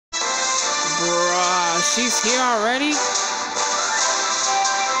she's here already?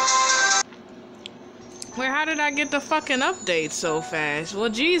 Wait, how did I get the fucking update so fast? Well,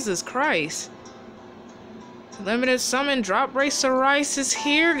 Jesus Christ. Limited summon drop rate Cerise is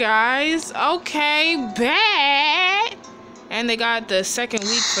here, guys. Okay, bet. And they got the second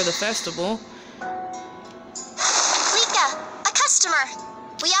week for the festival. Lika, a customer.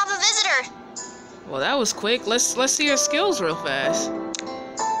 We have a visitor. Well, that was quick. Let's see her skills real fast.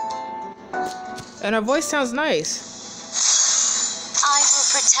 And her voice sounds nice. I will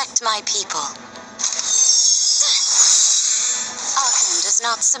protect my people. Arkham does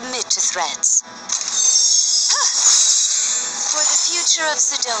not submit to threats. For the future of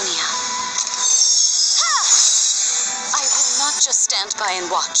Sidonia. I will not just stand by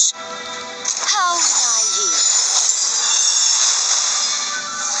and watch. How naive.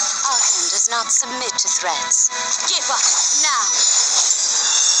 Arkham does not submit to threats. Give up now.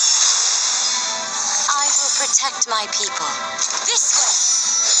 I will protect my people. This way.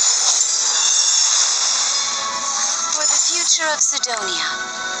 For the future of Sidonia.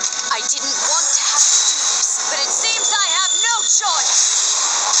 I didn't want to have to do this, but it seems I have no choice.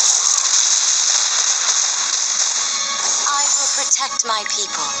 I will protect my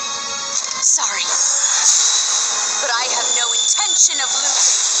people. Sorry, but I have no intention of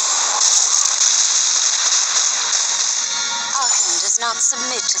losing. Arkham does not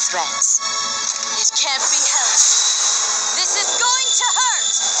submit to threats. It can't be helped. This is going to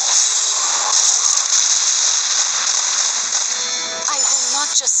hurt. I will not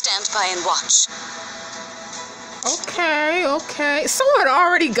just stand by and watch. Okay. Someone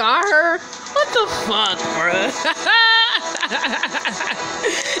already got her? What the fuck, bruh?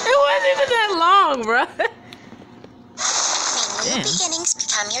 It wasn't even that long, bruh. May new beginnings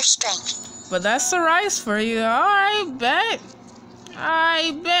become your strength. But that's Cerise for you. Alright, bet.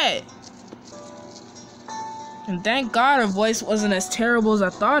 I bet. And thank God her voice wasn't as terrible as I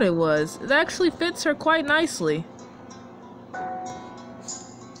thought it was. It actually fits her quite nicely.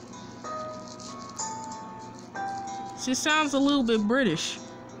 She sounds a little bit British.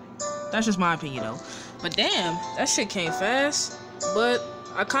 That's just my opinion, though. But damn, that shit came fast. But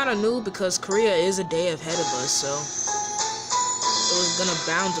I kind of knew because Korea is a day ahead of us, so it was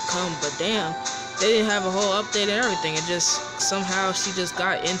bound to come. But damn, they didn't have a whole update and everything. It just somehow she just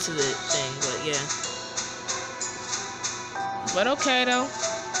got into the thing. But yeah. But okay though,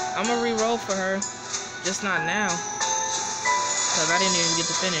 I'm gonna re-roll for her, just not now, cause I didn't even get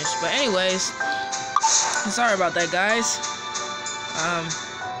to finish. But anyways, sorry about that, guys.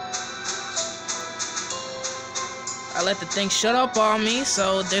 I let the thing shut up on me,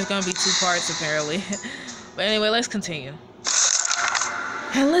 so there's gonna be 2 parts apparently. But anyway, let's continue.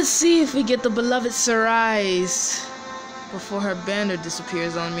 And let's see if we get the beloved Cerise before her banner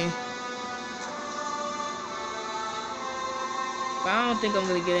disappears on me. But I don't think I'm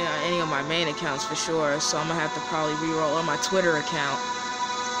gonna get it on any of my main accounts for sure, so I'm gonna have to probably re-roll on my Twitter account,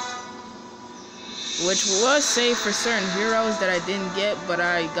 which was saved for certain heroes that I didn't get, but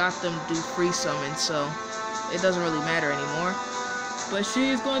I got them through free summon, so it doesn't really matter anymore. But she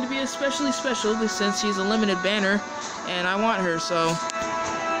is going to be especially special since she's a limited banner, and I want her, so.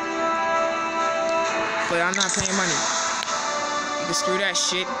 But I'm not paying money. You can screw that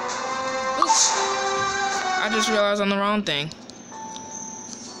shit. Oops. I just realized I'm the wrong thing.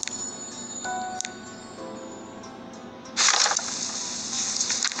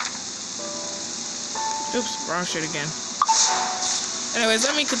 Oops, wrong shit again. Anyways,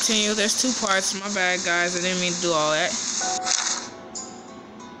 let me continue. There's 2 parts. My bad, guys. I didn't mean to do all that.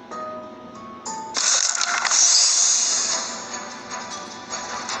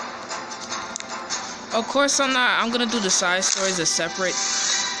 Of course, I'm gonna do the side stories as separate.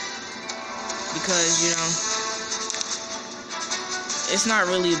 Because, you know, it's not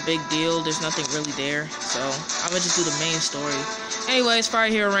really a big deal. There's nothing really there. So, I'm gonna just do the main story. Anyways, Fire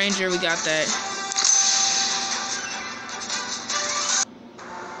Hero Ranger, we got that.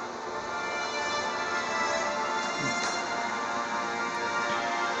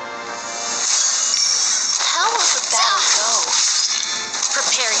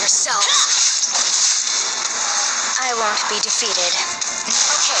 I won't be defeated.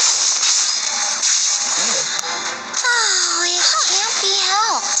 Okay. Oh, it can't be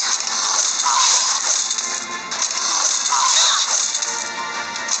helped.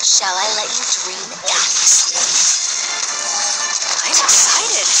 Shall I let you dream endlessly? I'm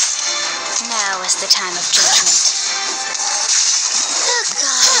excited. Now is the time of judgment. The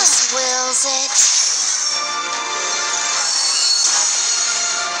goddess wills it.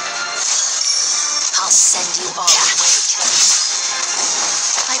 Send you all away.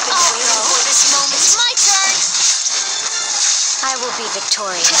 I've been waiting for this moment. It's my turn. be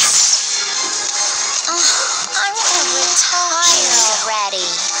victorious. I want to retire already.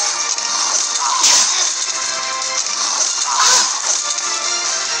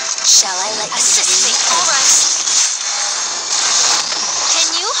 Shall I let you assist me? All right.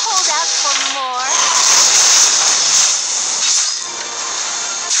 Can you hold out for more?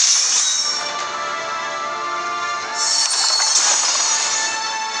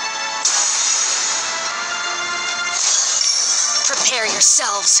 Prepare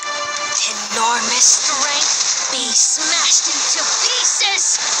yourselves. Enormous strength be smashed into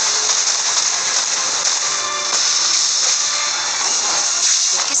pieces.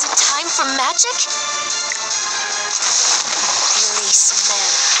 Is it time for magic? Release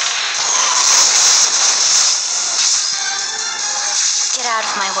mana. Get out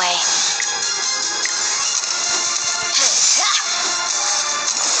of my way.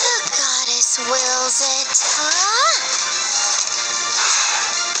 The goddess wills it, huh?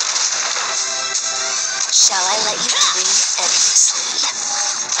 Shall I let you dream endlessly?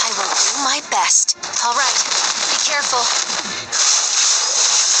 I will do my best. All right, be careful.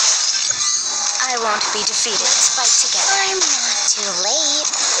 I won't be defeated. Let's fight together. I'm not too late,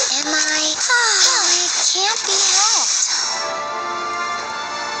 am I? Oh, it can't be helped.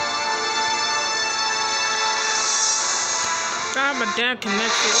 God, my damn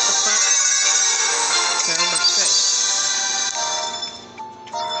connection. What the fuck? Okay, I'm about to say.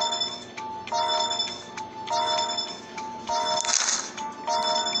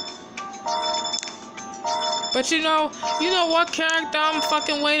 But you know what character I'm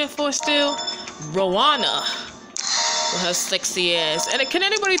fucking waiting for still? Rowana. With her sexy ass. And can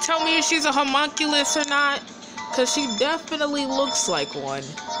anybody tell me if she's a homunculus or not? Cause she definitely looks like one.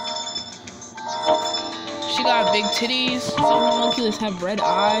 She got big titties. Some homunculus have red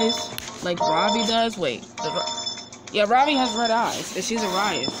eyes. Like Robbie does. Wait. Yeah, Robbie has red eyes. And she's a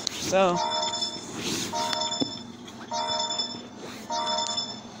riot. So.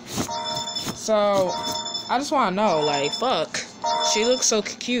 I just want to know, like, fuck. She looks so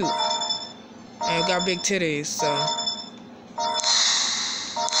cute. And got big titties, so.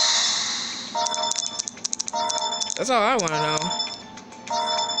 That's all I want to know.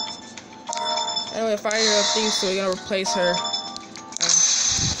 Anyway, fire up these, so we're gonna replace her.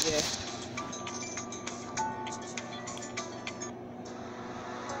 Yeah.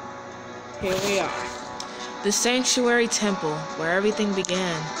 Here we are. The Sanctuary Temple, where everything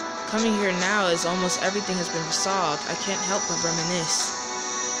began. Coming here now as almost everything has been resolved, I can't help but reminisce.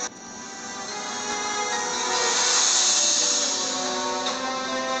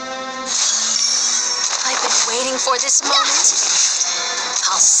 I've been waiting for this moment.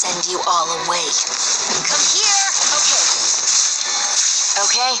 I'll send you all away. Come here!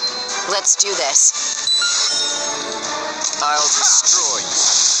 Okay, let's do this. I'll destroy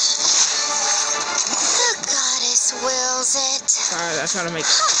you. The goddess wills it. Alright, I try to make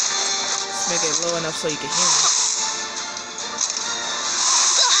it low enough so you can hear me.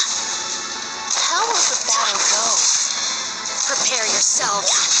 How will the battle go? Prepare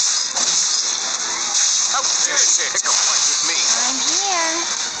yourselves. How dare you pick a fight with me? I'm here.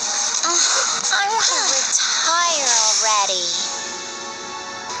 I want to retire already.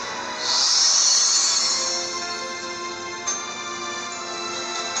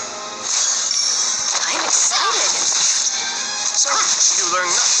 I'm excited. So, you learned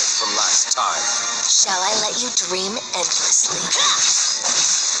nothing from last time. Shall I let you dream endlessly?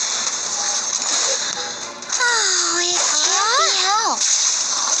 Oh, it can't be helped.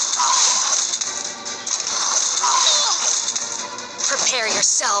 Prepare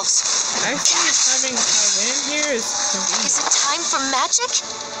yourselves. Actually, having time in here is convenient. Is it time for magic?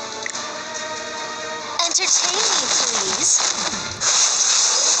 Entertain me, please.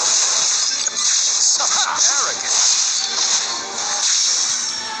 So arrogant.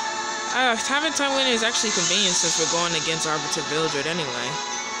 Having time in is actually convenient since we're going against Arbiter Vildred anyway.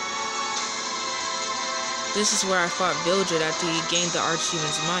 This is where I fought Vildred after he gained the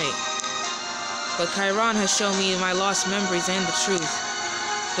Archdemon's might. But Chiron has shown me my lost memories and the truth.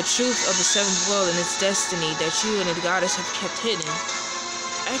 The truth of the seventh world and its destiny that you and the goddess have kept hidden.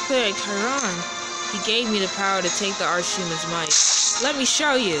 Epilogue, Chiron. He gave me the power to take the Archdemon's might. Let me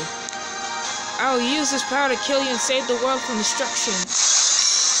show you. I will use this power to kill you and save the world from destruction.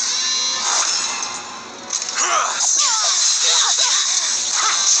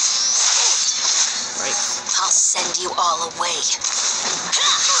 I'll send you all away.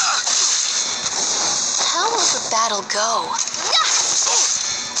 How will the battle go?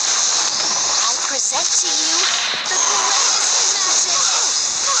 I present to you the greatest in magic.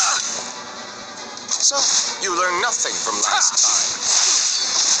 So, You learn nothing from last time.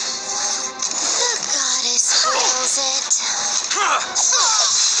 The goddess wills it.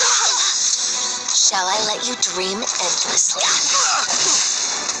 Shall I let you dream endlessly?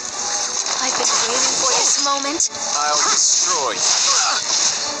 I've been waiting for this moment. I'll destroy you.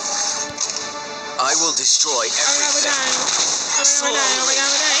 I will destroy everything.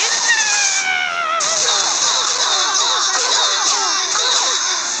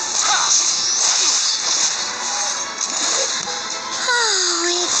 Oh,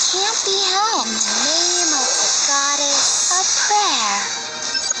 it can't be helped. In the name of the goddess, a prayer.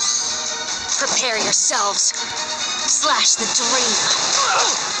 Prepare yourselves. Slash the dream.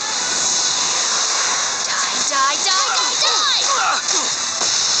 Die, die, die, die!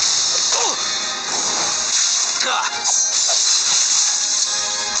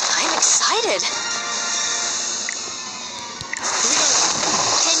 I'm excited.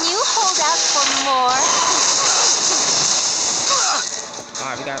 Can you hold out for more?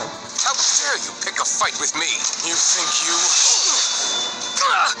 Alright, we got him. How dare you pick a fight with me? You think you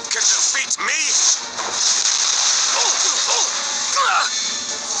can defeat me?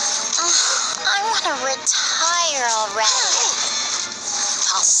 I want to retire already.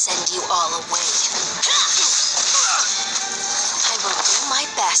 I'll send you all away. I will do my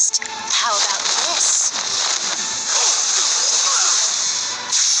best. How about this?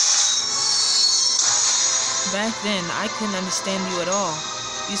 Back then, I couldn't understand you at all.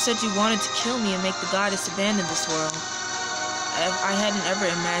 You said you wanted to kill me and make the goddess abandon this world. I hadn't ever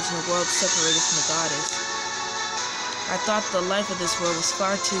imagined a world separated from the goddess. I thought the life of this world was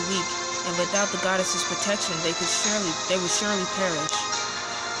far too weak, and without the goddess's protection, they would surely perish.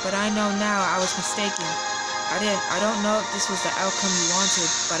 But I know now I was mistaken. I don't know if this was the outcome you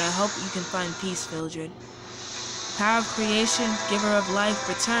wanted, but I hope you can find peace, Mildred. Power of creation, giver of life,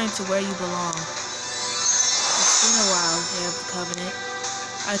 return to where you belong. It's been a while, Heir of the Covenant.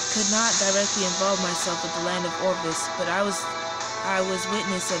 I could not directly involve myself with the land of Orvis, but I was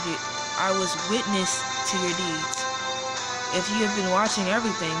witness to your deeds. If you have been watching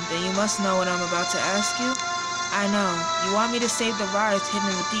everything, then you must know what I'm about to ask you. I know. You want me to save the rise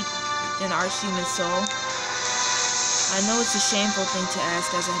hidden deep in Archdemon's soul? I know it's a shameful thing to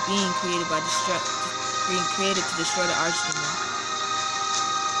ask as a being created to destroy the Archdemon.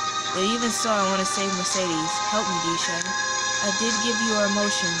 But even so, I want to save Mercedes. Help me, Diche. I did give you your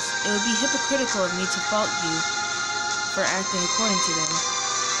emotions. It would be hypocritical of me to fault you for acting according to them.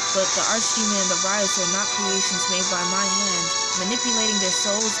 But the Archdemon and the Rise are not creations made by my hand. Manipulating their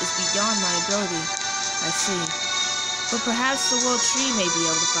souls is beyond my ability. I see. But perhaps the World Tree may be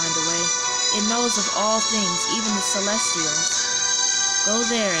able to find a way. It knows of all things, even the Celestials. Go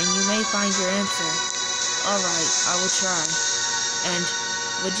there and you may find your answer. Alright, I will try. And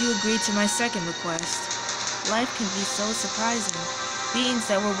would you agree to my second request? Life can be so surprising. Beings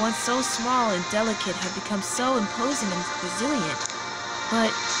that were once so small and delicate have become so imposing and resilient.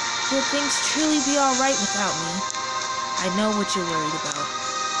 But will things truly be alright without me? I know what you're worried about.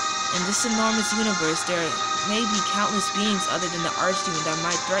 In this enormous universe, there may be countless beings other than the Archdemon that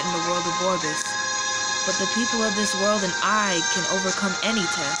might threaten the world of Orbis. But the people of this world and I can overcome any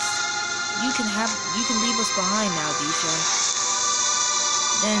test. You can leave us behind now, Diche.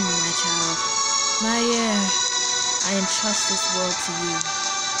 Then, my child, my heir, I entrust this world to you.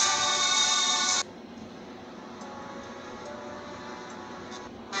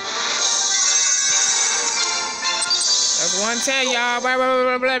 That's 110, y'all. Blah, blah,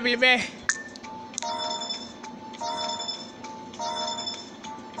 blah, blah, blah, blah.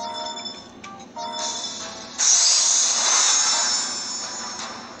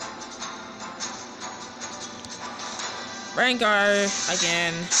 Vanguard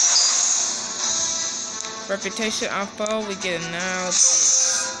again. Reputation info, we get now.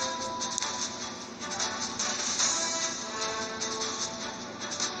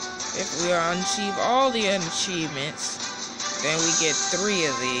 If we achieve all the achievements, then we get 3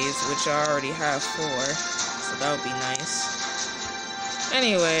 of these, which I already have 4, so that would be nice.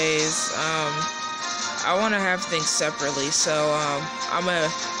 Anyways, I want to have things separately, so I'm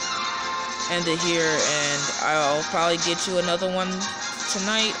gonna end it here, and I'll probably get you another one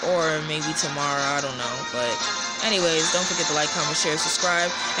tonight or maybe tomorrow, I don't know. But anyways, don't forget to like, comment, share,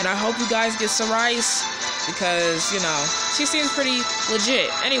 subscribe, and I hope you guys get Cerise because, you know, she seems pretty legit.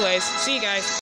 Anyways, see you guys.